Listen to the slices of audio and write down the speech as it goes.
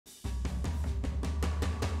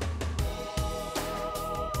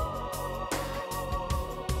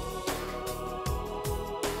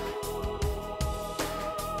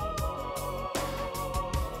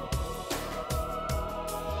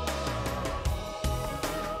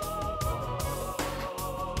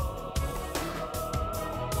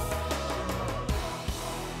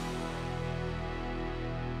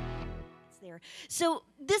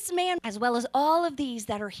this man, as well as all of these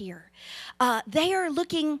that are here, they are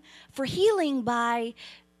looking for healing by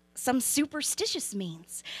some superstitious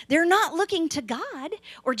means. They're not looking to God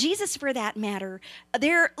or Jesus for that matter.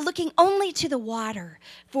 They're looking only to the water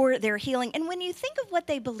for their healing. And when you think of what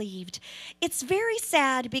they believed, it's very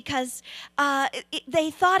sad because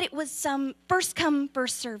they thought it was some first come,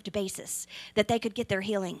 first served basis that they could get their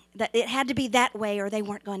healing, that it had to be that way or they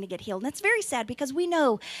weren't going to get healed. And that's very sad because we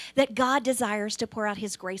know that God desires to pour out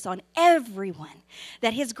his grace on everyone,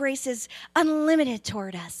 that his grace is unlimited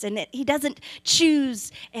toward us, and that he doesn't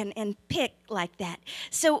choose and pick like that.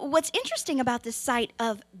 So what's interesting about this site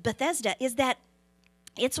of Bethesda is that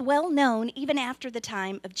it's well known, even after the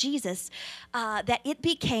time of Jesus, that it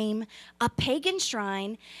became a pagan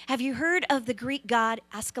shrine. Have you heard of the Greek god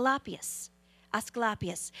Asclepius?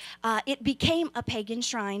 It became a pagan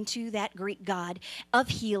shrine to that Greek god of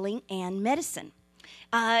healing and medicine.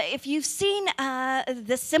 If you've seen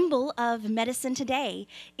the symbol of medicine today,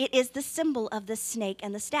 it is the symbol of the snake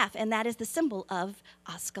and the staff, and that is the symbol of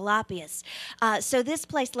Asclepius. So this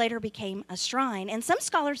place later became a shrine, and some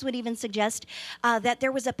scholars would even suggest that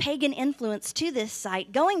there was a pagan influence to this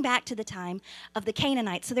site going back to the time of the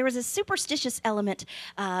Canaanites. So there was a superstitious element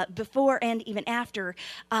before and even after,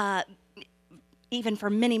 even for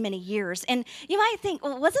many, many years. And you might think,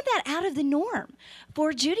 well, wasn't that out of the norm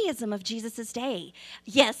for Judaism of Jesus' day?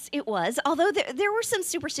 Yes, it was. Although there were some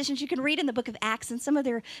superstitions you can read in the book of Acts, and some of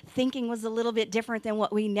their thinking was a little bit different than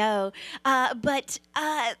what we know. But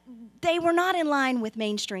they were not in line with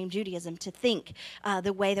mainstream Judaism to think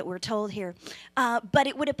the way that we're told here. But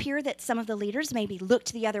it would appear that some of the leaders maybe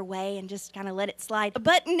looked the other way and just kind of let it slide.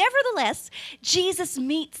 But nevertheless, Jesus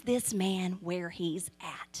meets this man where he's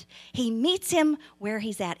at. He meets him where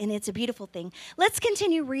he's at, and it's a beautiful thing. Let's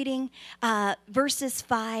continue reading verses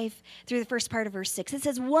 5 through the first part of verse 6. It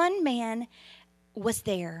says, one man was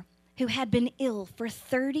there who had been ill for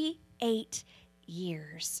 38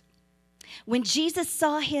 years. When Jesus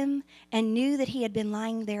saw him and knew that he had been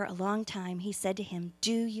lying there a long time, he said to him,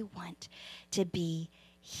 "Do you want to be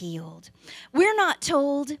healed?" We're not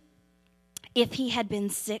told if he had been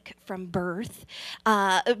sick from birth,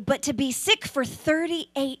 but to be sick for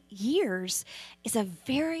 38 years is a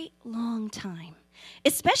very long time,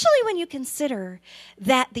 especially when you consider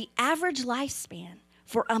that the average lifespan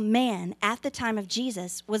for a man at the time of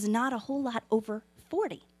Jesus was not a whole lot over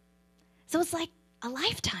 40. So it's like a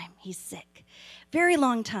lifetime he's sick. Very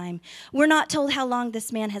long time. We're not told how long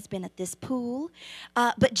this man has been at this pool,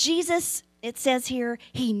 but Jesus, it says here,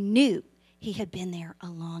 he knew he had been there a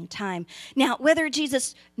long time. Now, whether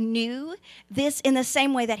Jesus knew this in the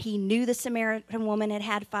same way that he knew the Samaritan woman had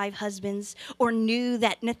had 5 husbands, or knew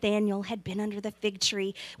that Nathanael had been under the fig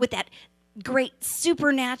tree with that great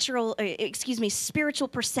spiritual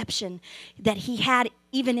perception that he had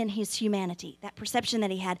even in his humanity, that perception that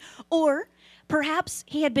he had, or perhaps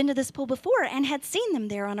he had been to this pool before and had seen them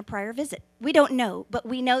there on a prior visit. We don't know, but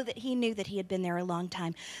we know that he knew that he had been there a long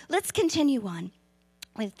time. Let's continue on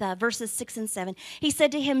with verses 6 and 7. He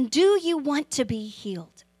said to him, "Do you want to be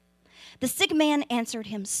healed?" The sick man answered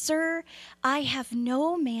him, "Sir, I have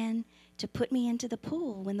no man to put me into the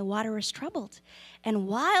pool when the water is troubled. And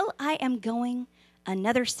while I am going,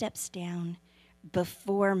 another steps down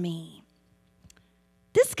before me."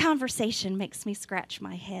 This conversation makes me scratch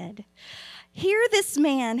my head. Here this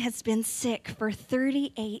man has been sick for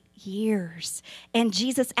 38 years, and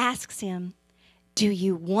Jesus asks him, "Do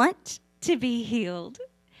you want to be healed?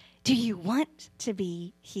 Do you want to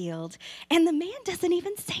be healed?" And the man doesn't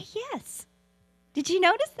even say yes. Did you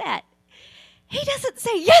notice that? He doesn't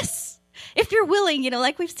say yes. If you're willing,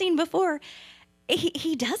 like we've seen before,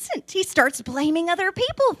 he doesn't. He starts blaming other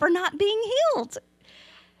people for not being healed.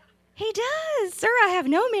 He does. "Sir, I have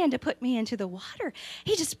no man to put me into the water."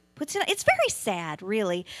 He just puts it on. It's very sad,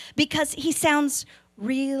 really, because he sounds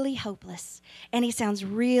really hopeless and he sounds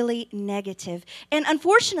really negative. And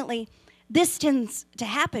unfortunately, this tends to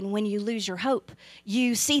happen when you lose your hope.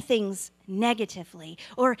 You see things negatively.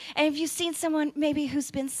 Or if you've seen someone maybe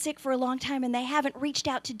who's been sick for a long time and they haven't reached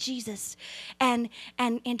out to Jesus and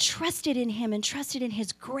trusted in him and trusted in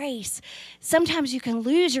his grace, sometimes you can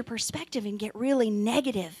lose your perspective and get really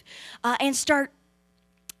negative and start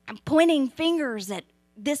pointing fingers at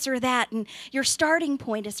this or that, and your starting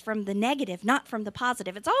point is from the negative, not from the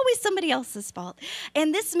positive. It's always somebody else's fault.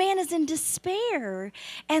 And this man is in despair,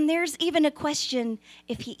 and there's even a question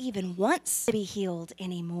if he even wants to be healed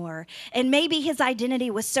anymore. And maybe his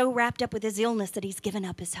identity was so wrapped up with his illness that he's given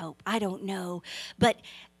up his hope. I don't know. But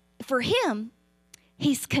for him,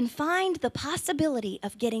 he's confined the possibility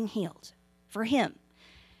of getting healed. For him,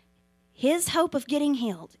 his hope of getting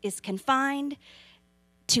healed is confined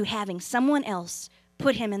to having someone else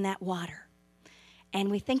put him in that water. And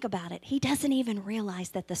we think about it, he doesn't even realize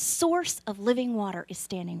that the source of living water is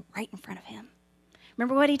standing right in front of him.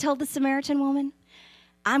 Remember what he told the Samaritan woman?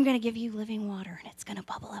 I'm going to give you living water, and it's going to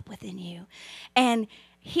bubble up within you. And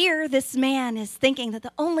here, this man is thinking that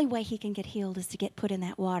the only way he can get healed is to get put in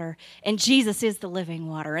that water, and Jesus is the living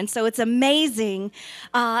water. And so it's amazing,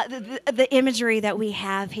 the imagery that we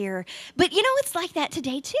have here. But you know, it's like that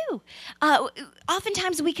today too.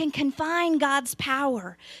 Oftentimes we can confine God's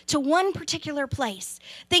power to one particular place,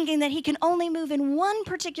 thinking that he can only move in one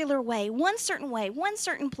particular way, one certain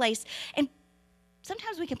place, and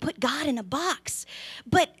sometimes we can put God in a box.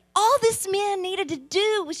 But all this man needed to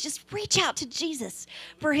do was just reach out to Jesus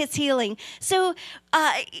for his healing. So,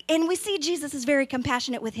 and we see Jesus is very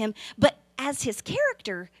compassionate with him, but as his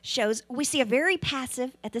character shows, we see a very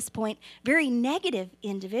passive, at this point, very negative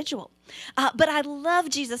individual. But I love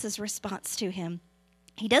Jesus' response to him.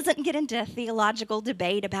 He doesn't get into a theological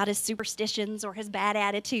debate about his superstitions or his bad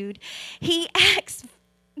attitude. He acts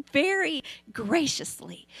very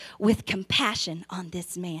graciously with compassion on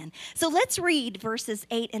this man. So let's read verses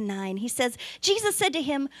 8 and 9. He says, Jesus said to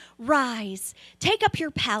him, "Rise, take up your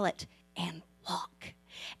pallet and walk."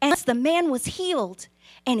 And the man was healed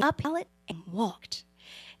and up pallet and walked.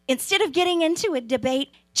 Instead of getting into a debate,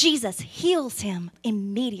 Jesus heals him.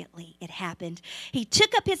 Immediately it happened. He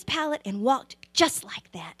took up his pallet and walked just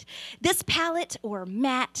like that. This pallet or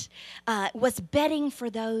mat was bedding for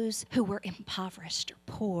those who were impoverished or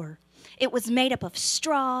poor. It was made up of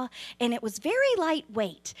straw, and it was very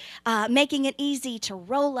lightweight, making it easy to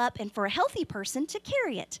roll up and for a healthy person to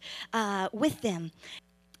carry it with them.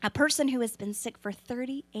 A person who has been sick for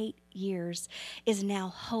 38 years is now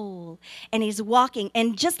whole, and he's walking.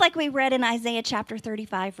 And just like we read in Isaiah chapter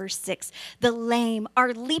 35, verse 6, the lame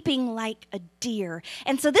are leaping like a deer.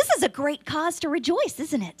 And so this is a great cause to rejoice,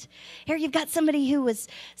 isn't it? Here you've got somebody who was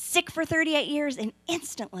sick for 38 years, and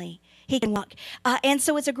instantly he can walk. And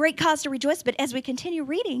so it's a great cause to rejoice. But as we continue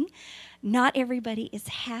reading, not everybody is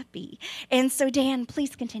happy. And so, Dan,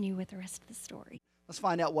 please continue with the rest of the story. Let's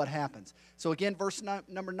find out what happens. So again, verse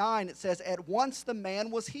number 9, it says, "At once the man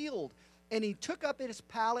was healed, and he took up his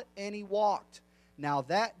pallet and he walked. Now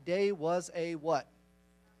that day was a" what?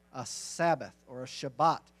 A Sabbath or a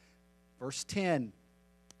Shabbat. Verse 10,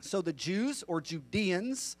 "So the Jews or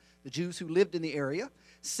Judeans, the Jews who lived in the area,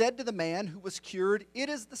 said to the man who was cured, 'It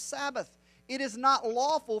is the Sabbath. It is not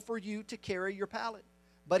lawful for you to carry your pallet.'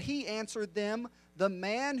 But he answered them, 'The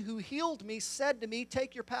man who healed me said to me,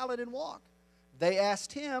 take your pallet and walk.' They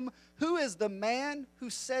asked him, 'Who is the man who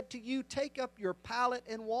said to you, take up your pallet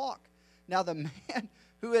and walk?' Now the man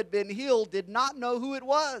who had been healed did not know who it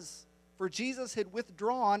was, for Jesus had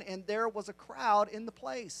withdrawn, and there was a crowd in the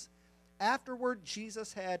place. Afterward,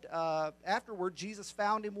 Jesus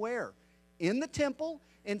found him where? In the temple,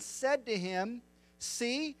 and said to him,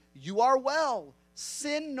 'See, you are well.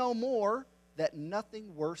 Sin no more, that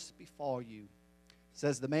nothing worse befall you.' It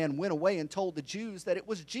says the man went away and told the Jews that it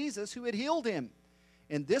was Jesus who had healed him.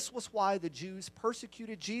 And this was why the Jews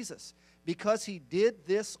persecuted Jesus, because he did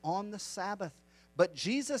this on the Sabbath. But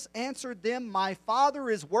Jesus answered them, 'My Father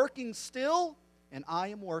is working still, and I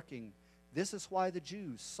am working.' This is why the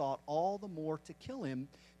Jews sought all the more to kill him,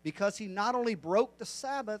 because he not only broke the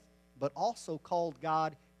Sabbath, but also called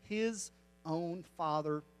God his own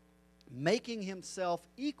Father, making himself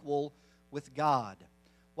equal with God."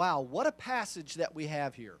 Wow, what a passage that we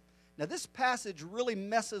have here. Now, this passage really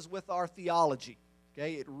messes with our theology.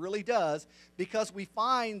 Okay, it really does, because we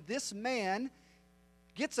find this man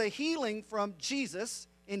gets a healing from Jesus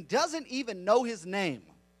and doesn't even know his name,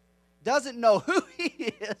 doesn't know who he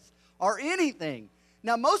is or anything.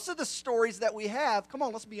 Now, most of the stories that we have, come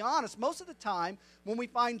on, let's be honest, most of the time when we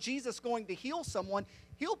find Jesus going to heal someone,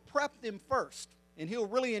 he'll prep them first, and he'll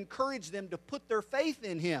really encourage them to put their faith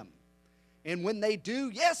in him. And when they do,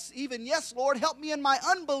 yes, Lord, help me in my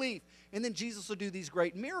unbelief. And then Jesus will do these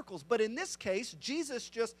great miracles. But in this case, Jesus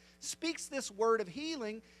just speaks this word of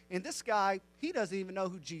healing, and this guy, he doesn't even know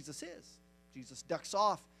who Jesus is. Jesus ducks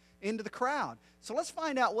off into the crowd. So let's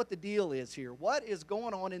find out what the deal is here. What is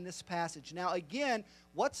going on in this passage? Now, again,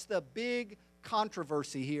 what's the big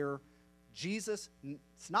controversy here? It's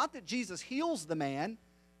not that Jesus heals the man,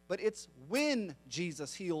 but it's when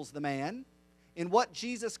Jesus heals the man and what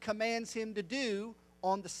Jesus commands him to do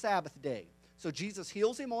on the Sabbath day. So Jesus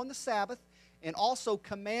heals him on the Sabbath and also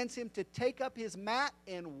commands him to take up his mat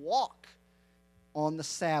and walk on the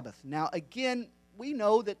Sabbath. Now, again, we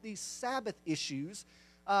know that these Sabbath issues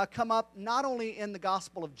come up not only in the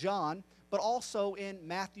Gospel of John, but also in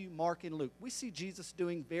Matthew, Mark, and Luke. We see Jesus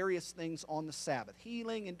doing various things on the Sabbath,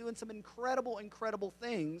 healing and doing some incredible, incredible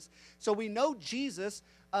things. So we know Jesus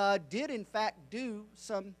did, in fact, do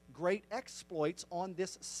some great exploits on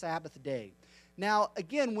this Sabbath day. Now,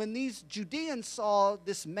 again, when these Judeans saw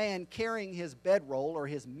this man carrying his bedroll or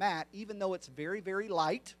his mat, even though it's very, very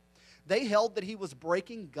light, they held that he was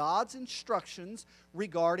breaking God's instructions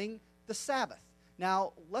regarding the Sabbath.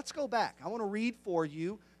 Now, let's go back. I want to read for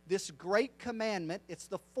you this great commandment. It's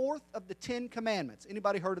the fourth of the 10 commandments.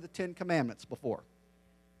 Anybody heard of the 10 commandments before?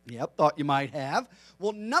 Yep, thought you might have.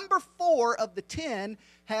 Well, number 4 of the 10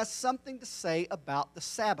 has something to say about the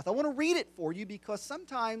Sabbath. I want to read it for you because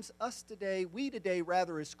sometimes we today,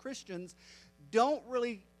 as Christians, don't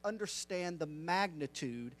really understand the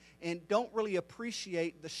magnitude and don't really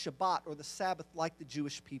appreciate the Shabbat or the Sabbath like the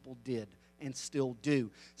Jewish people did and still do.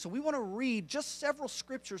 So we want to read just several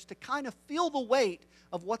scriptures to kind of feel the weight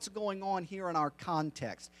of what's going on here in our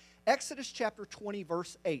context. Exodus chapter 20,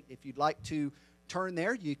 verse 8. If you'd like to turn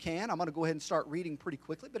there, you can. I'm going to go ahead and start reading pretty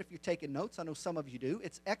quickly, but if you're taking notes, I know some of you do.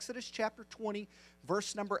 It's Exodus chapter 20,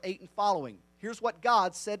 verse number 8 and following. Here's what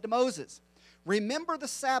God said to Moses. Remember the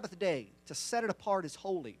Sabbath day to set it apart as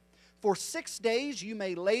holy. For 6 days you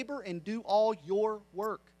may labor and do all your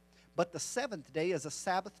work. But the 7th day is a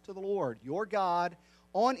Sabbath to the Lord, your God.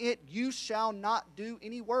 On it you shall not do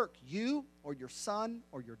any work, you or your son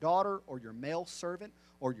or your daughter or your male servant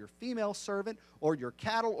or your female servant or your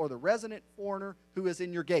cattle or the resident foreigner who is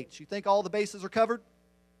in your gates. You think all the bases are covered?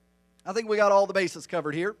 I think we got all the bases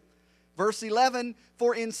covered here. Verse 11,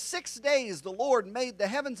 for in 6 days the Lord made the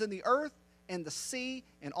heavens and the earth and the sea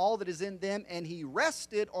and all that is in them, and he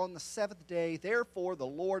rested on the 7th day. Therefore the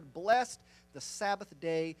Lord blessed the Sabbath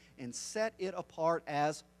day and set it apart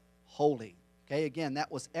as holy. Okay, again,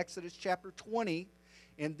 that was Exodus chapter 20.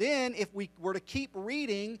 And then if we were to keep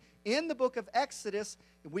reading in the book of Exodus,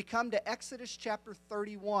 we come to Exodus chapter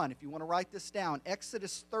 31. If you want to write this down,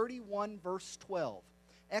 Exodus 31 verse 12.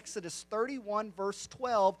 Exodus 31 verse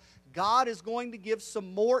 12, God is going to give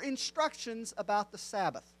some more instructions about the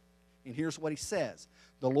Sabbath. And here's what he says.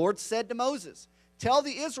 The Lord said to Moses, tell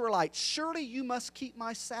the Israelites, surely you must keep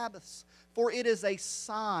my Sabbaths, for it is a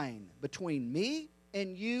sign between me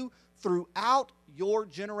and you throughout your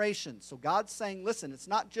generations. So God's saying, listen, it's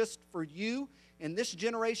not just for you in this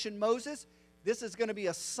generation, Moses. This is going to be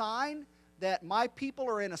a sign that my people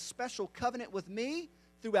are in a special covenant with me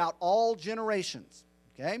throughout all generations.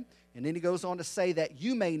 Okay? And then he goes on to say that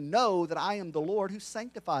you may know that I am the Lord who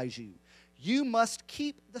sanctifies you. You must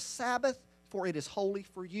keep the Sabbath, for it is holy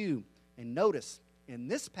for you. And notice, in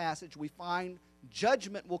this passage we find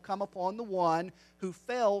judgment will come upon the one who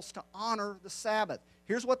fails to honor the Sabbath.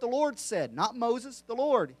 Here's what the Lord said, not Moses, the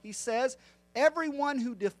Lord. He says, everyone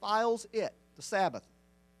who defiles it, the Sabbath,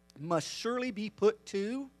 must surely be put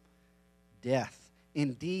to death.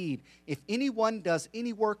 Indeed, if anyone does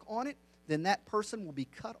any work on it, then that person will be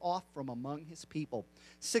cut off from among his people.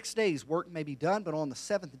 6 days work may be done, but on the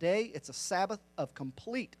 7th day it's a Sabbath of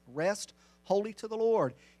complete rest, holy to the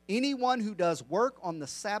Lord. Anyone who does work on the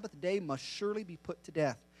Sabbath day must surely be put to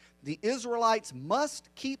death. The Israelites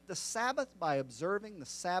must keep the Sabbath by observing the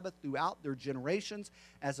Sabbath throughout their generations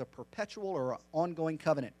as a perpetual or ongoing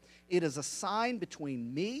covenant. It is a sign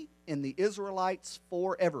between me and the Israelites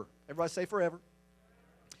forever. Everybody say forever.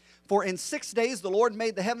 For in 6 days the Lord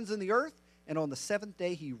made the heavens and the earth, and on the 7th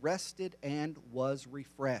day he rested and was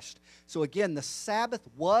refreshed. So again, the Sabbath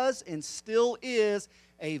was and still is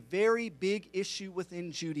a very big issue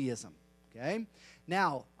within Judaism. Okay?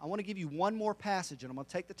 Now, I want to give you one more passage, and I'm going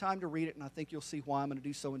to take the time to read it, and I think you'll see why I'm going to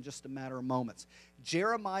do so in just a matter of moments.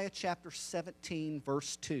 Jeremiah chapter 17,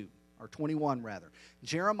 verse 2, or 21 rather.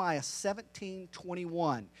 Jeremiah 17,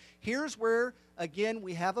 21. Here's where, again,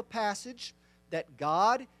 we have a passage that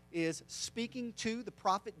God is speaking to the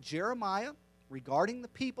prophet Jeremiah regarding the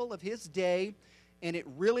people of his day, and it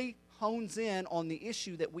really hones in on the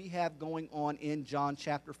issue that we have going on in John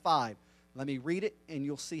chapter 5. Let me read it, and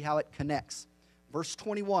you'll see how it connects. Verse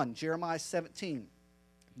 21, Jeremiah 17.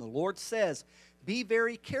 The Lord says, be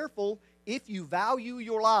very careful if you value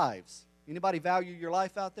your lives. Anybody value your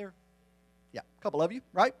life out there? Yeah, a couple of you,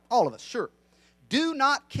 right? All of us, sure. Do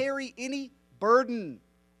not carry any burden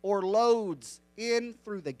or loads in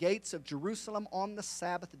through the gates of Jerusalem on the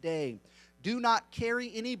Sabbath day. Do not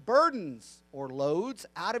carry any burdens or loads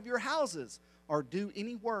out of your houses, or do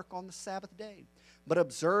any work on the Sabbath day. But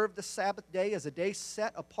observe the Sabbath day as a day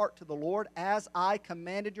set apart to the Lord, as I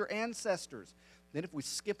commanded your ancestors. Then if we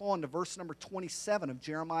skip on to verse number 27 of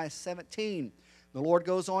Jeremiah 17, the Lord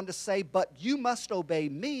goes on to say, but you must obey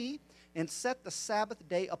me and set the Sabbath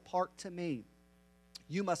day apart to me.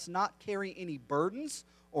 You must not carry any burdens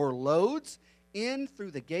or loads in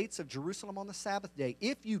through the gates of Jerusalem on the Sabbath day.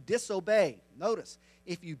 If you disobey, notice,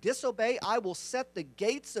 if you disobey, I will set the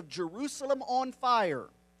gates of Jerusalem on fire.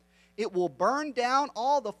 It will burn down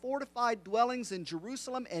all the fortified dwellings in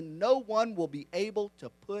Jerusalem, and no one will be able to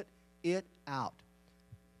put it out.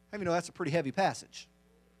 How many know that's a pretty heavy passage?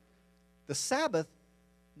 The Sabbath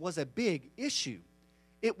was a big issue.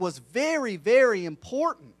 It was very, very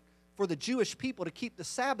important for the Jewish people to keep the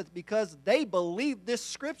Sabbath because they believed this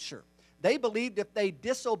scripture. They believed if they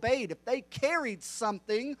disobeyed, if they carried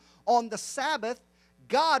something on the Sabbath,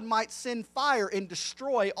 God might send fire and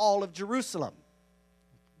destroy all of Jerusalem.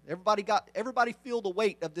 Everybody feel the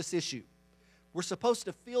weight of this issue. We're supposed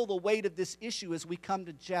to feel the weight of this issue as we come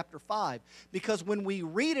to chapter 5. Because when we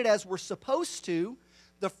read it as we're supposed to,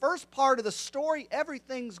 the first part of the story,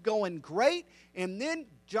 everything's going great, and then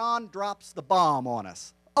John drops the bomb on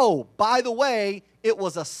us. Oh, by the way, it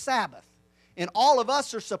was a Sabbath. And all of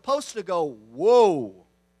us are supposed to go, whoa,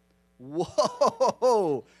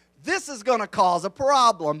 whoa, this is going to cause a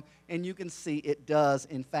problem. And you can see it does,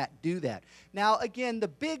 in fact, do that. Now, again, the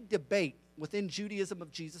big debate within Judaism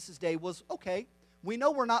of Jesus' day was, okay, we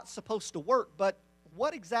know we're not supposed to work, but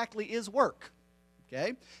what exactly is work?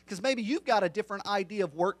 Okay? Because maybe you've got a different idea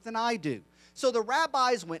of work than I do. So the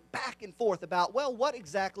rabbis went back and forth about, well, what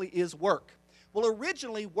exactly is work? Well,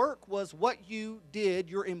 originally, work was what you did,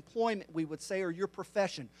 your employment, we would say, or your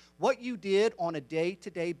profession. What you did on a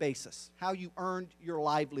day-to-day basis. How you earned your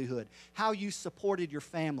livelihood. How you supported your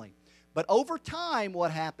family. But over time,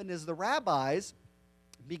 what happened is the rabbis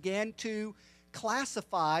began to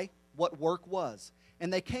classify what work was.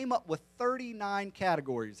 And they came up with 39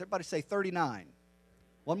 categories. Everybody say 39.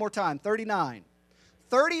 One more time, 39.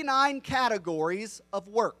 39 categories of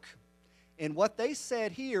work. And what they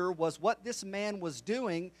said here was what this man was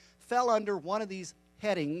doing fell under one of these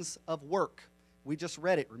headings of work. We just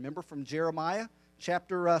read it, remember, from Jeremiah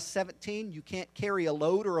chapter 17. You can't carry a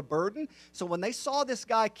load or a burden. So when they saw this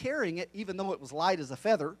guy carrying it, even though it was light as a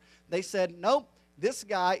feather, they said, nope, this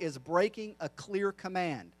guy is breaking a clear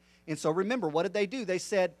command. And so remember, what did they do? They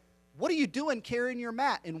said, what are you doing carrying your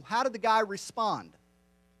mat? And how did the guy respond?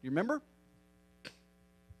 You remember?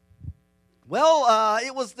 Well,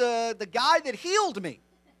 it was the guy that healed me.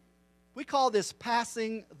 We call this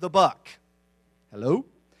passing the buck. Hello?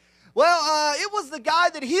 Well, it was the guy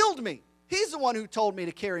that healed me. He's the one who told me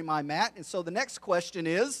to carry my mat. And so the next question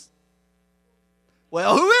is,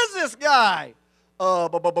 well, who is this guy?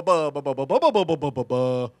 Don't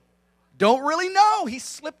really know. He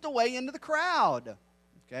slipped away into the crowd.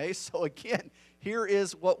 Okay, so again, here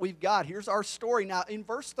is what we've got. Here's our story. Now, in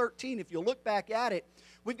verse 13, if you look back at it,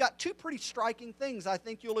 we've got two pretty striking things, I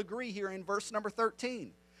think you'll agree, here in verse number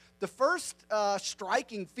 13. The first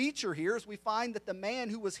striking feature here is we find that the man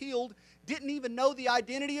who was healed didn't even know the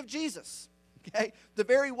identity of Jesus. Okay? The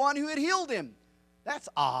very one who had healed him. That's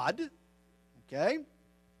odd. Okay?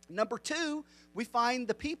 Number two, we find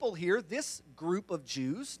the people here, this group of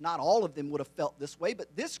Jews, not all of them would have felt this way,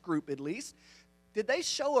 but this group at least, did they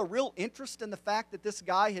show a real interest in the fact that this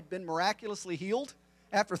guy had been miraculously healed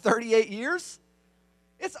after 38 years?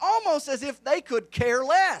 It's almost as if they could care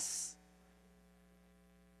less.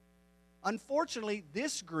 Unfortunately,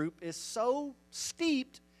 this group is so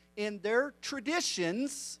steeped in their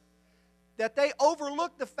traditions that they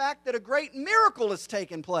overlook the fact that a great miracle has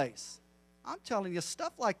taken place. I'm telling you,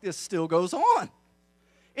 stuff like this still goes on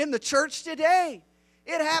in the church today.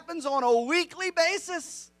 It happens on a weekly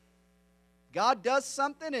basis. God does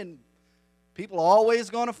something, and people are always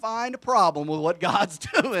going to find a problem with what God's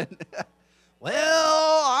doing. Well,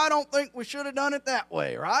 I don't think we should have done it that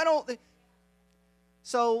way, or I don't think.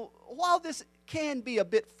 So while this can be a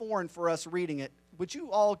bit foreign for us reading it, would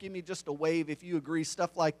you all give me just a wave if you agree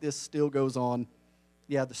stuff like this still goes on?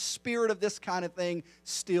 Yeah, the spirit of this kind of thing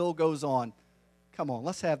still goes on. Come on,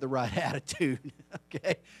 let's have the right attitude.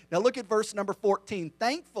 Okay. Now look at verse number 14.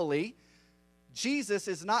 Thankfully, Jesus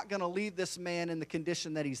is not going to leave this man in the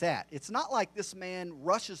condition that he's at. It's not like this man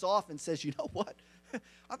rushes off and says, you know what?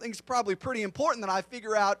 I think it's probably pretty important that I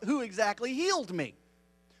figure out who exactly healed me.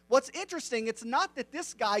 What's interesting, it's not that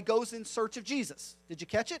this guy goes in search of Jesus. Did you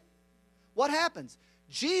catch it? What happens?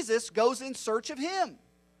 Jesus goes in search of him.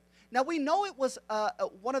 Now, we know it was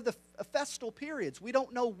one of the festal periods. We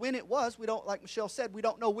don't know when it was. We don't, like Michelle said, we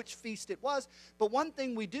don't know which feast it was. But one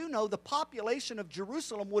thing we do know, the population of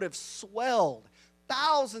Jerusalem would have swelled.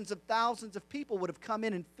 Thousands of people would have come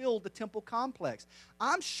in and filled the temple complex.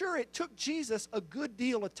 I'm sure it took Jesus a good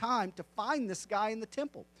deal of time to find this guy in the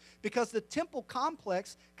temple, because the temple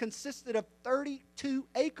complex consisted of 32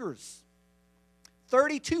 acres.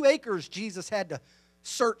 32 acres Jesus had to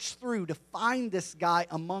search through to find this guy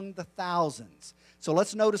among the thousands. So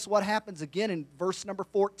let's notice what happens again in verse number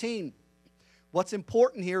 14. What's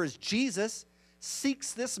important here is Jesus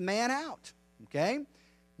seeks this man out, okay?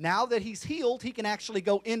 Now that he's healed, he can actually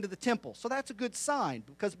go into the temple. So that's a good sign,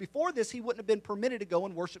 because before this, he wouldn't have been permitted to go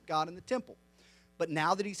and worship God in the temple. But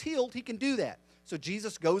now that he's healed, he can do that. So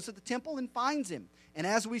Jesus goes to the temple and finds him. And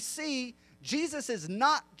as we see, Jesus is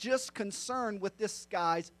not just concerned with this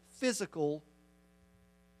guy's physical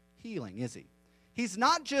healing, is he? He's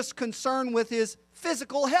not just concerned with his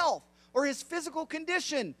physical health or his physical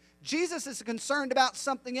condition. Jesus is concerned about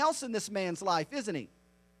something else in this man's life, isn't he?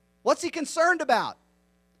 What's he concerned about?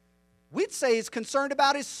 We'd say he's concerned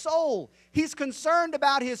about his soul. He's concerned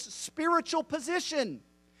about his spiritual position.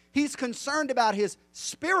 He's concerned about his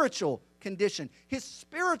spiritual condition, his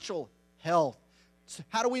spiritual health. So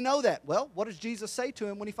how do we know that? Well, what does Jesus say to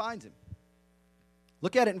him when he finds him?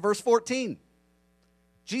 Look at it in verse 14.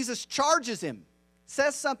 Jesus charges him,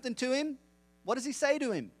 says something to him. What does he say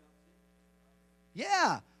to him?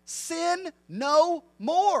 Yeah, sin no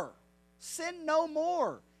more. Sin no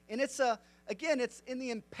more. And it's again, it's in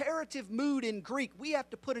the imperative mood in Greek. We have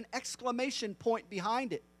to put an exclamation point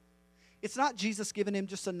behind it. It's not Jesus giving him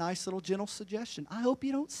just a nice little gentle suggestion. I hope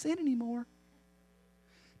you don't sin anymore.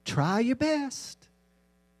 Try your best.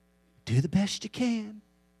 Do the best you can.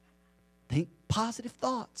 Think positive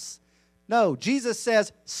thoughts. No, Jesus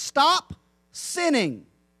says, stop sinning.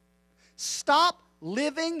 Stop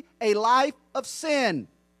living a life of sin.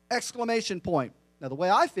 Exclamation point. Now, the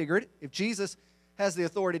way I figure it, if Jesus has the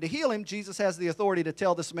authority to heal him, Jesus has the authority to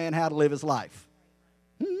tell this man how to live his life.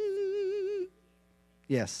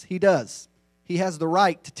 Yes, he does. He has the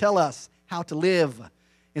right to tell us how to live.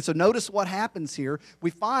 And so notice what happens here. We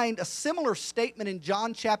find a similar statement in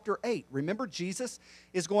John chapter 8. Remember, Jesus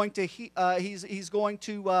is going to, he's going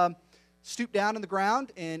to stoop down in the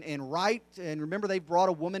ground and write. And remember, they brought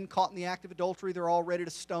a woman caught in the act of adultery. They're all ready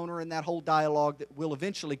to stone her, in that whole dialogue that we'll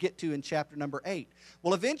eventually get to in chapter number 8.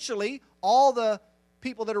 Well, eventually, all the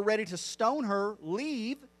people that are ready to stone her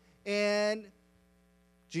leave, and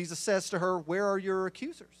Jesus says to her, where are your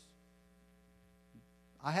accusers?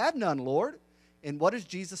 I have none, Lord. And what does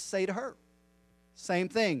Jesus say to her? Same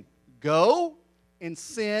thing. Go and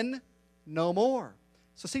sin no more.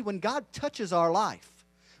 So see, when God touches our life,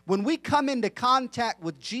 when we come into contact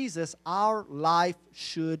with Jesus, our life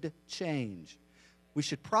should change. We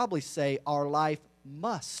should probably say our life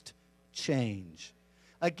must change.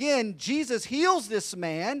 Again, Jesus heals this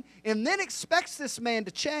man and then expects this man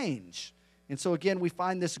to change. And so again, we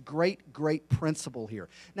find this great, great principle here.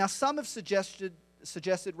 Now, some have suggested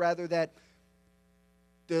rather that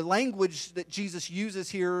the language that Jesus uses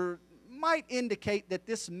here might indicate that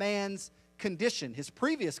this man's condition, his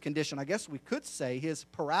previous condition, I guess we could say, his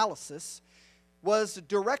paralysis, was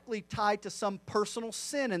directly tied to some personal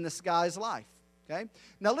sin in this guy's life. Okay?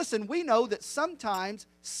 Now listen, we know that sometimes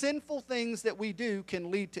sinful things that we do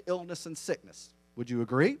can lead to illness and sickness. Would you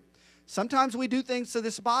agree? Sometimes we do things to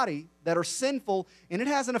this body that are sinful, and it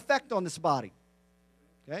has an effect on this body.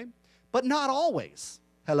 Okay? But not always.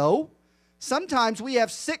 Hello? Sometimes we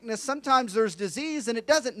have sickness, sometimes there's disease, and it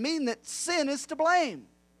doesn't mean that sin is to blame.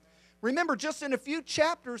 Remember, just in a few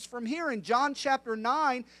chapters from here, in John chapter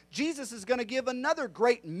 9, Jesus is going to give another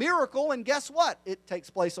great miracle, and guess what? It takes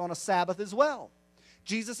place on a Sabbath as well.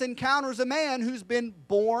 Jesus encounters a man who's been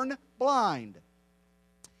born blind.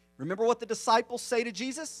 Remember what the disciples say to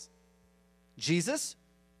Jesus? Jesus,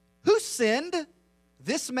 who sinned,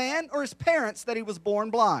 this man or his parents, that he was born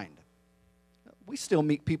blind? We still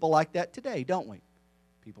meet people like that today, don't we?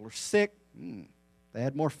 People are sick. They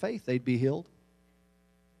had more faith, they'd be healed.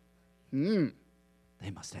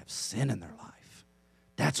 They must have sin in their life.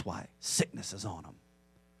 That's why sickness is on them.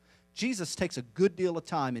 Jesus takes a good deal of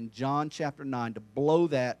time in John chapter 9 to blow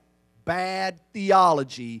that bad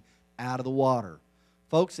theology out of the water.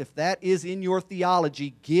 Folks, if that is in your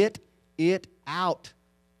theology, get it out.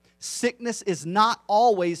 Sickness is not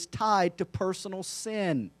always tied to personal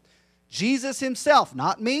sin. Jesus himself,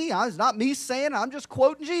 not me, it's not me saying it, I'm just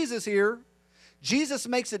quoting Jesus here. Jesus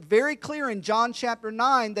makes it very clear in John chapter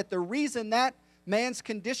 9 that the reason that man's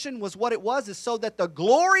condition was what it was is so that the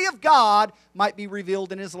glory of God might be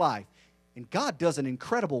revealed in his life. And God does an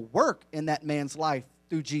incredible work in that man's life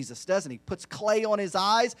through Jesus, doesn't he? Puts clay on his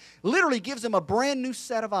eyes, literally gives him a brand new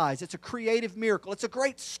set of eyes. It's a creative miracle. It's a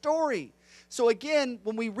great story. So again,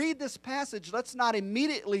 when we read this passage, let's not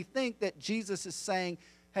immediately think that Jesus is saying,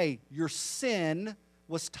 hey, your sin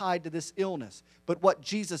was tied to this illness. But what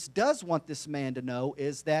Jesus does want this man to know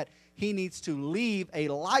is that he needs to leave a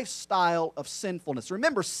lifestyle of sinfulness.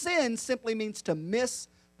 Remember, sin simply means to miss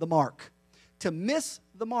the mark, to miss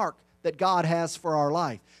the mark that God has for our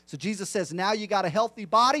life. So Jesus says, now you got a healthy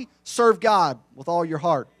body, serve God with all your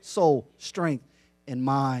heart, soul, strength, and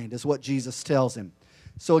mind, is what Jesus tells him.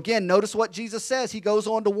 So again, notice what Jesus says. He goes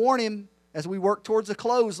on to warn him as we work towards a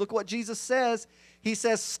close. Look what Jesus says. He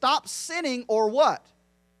says, stop sinning, or what?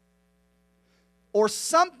 Or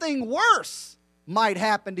something worse might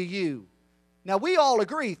happen to you. Now, we all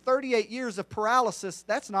agree 38 years of paralysis,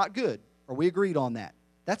 that's not good. Are we agreed on that?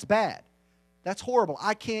 That's bad. That's horrible.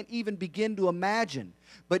 I can't even begin to imagine.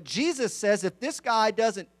 But Jesus says if this guy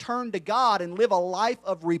doesn't turn to God and live a life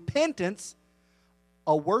of repentance,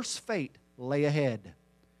 a worse fate lay ahead.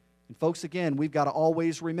 And folks, again, we've got to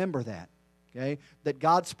always remember that, okay? That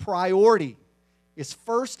God's priority is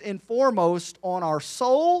first and foremost on our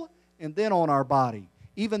soul and then on our body.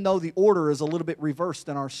 Even though the order is a little bit reversed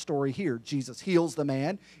in our story here. Jesus heals the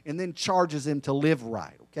man and then charges him to live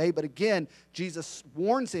right, okay? But again, Jesus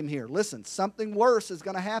warns him here. Listen, something worse is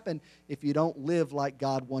going to happen if you don't live like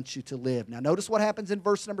God wants you to live. Now, notice what happens in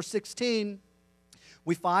verse number 16.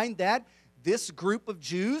 We find that this group of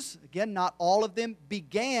Jews, again, not all of them,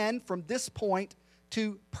 began from this point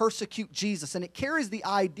to persecute Jesus. And it carries the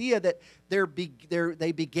idea that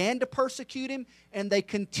they began to persecute him and they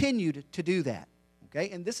continued to do that. Okay?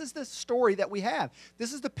 And this is the story that we have.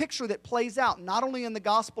 This is the picture that plays out not only in the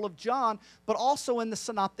Gospel of John, but also in the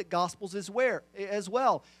Synoptic Gospels as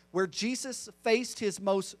well, where Jesus faced his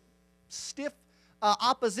most stiff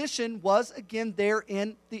opposition was, again, there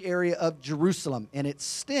in the area of Jerusalem. And it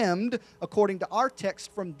stemmed, according to our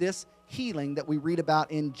text, from this healing that we read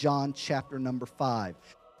about in John chapter number 5.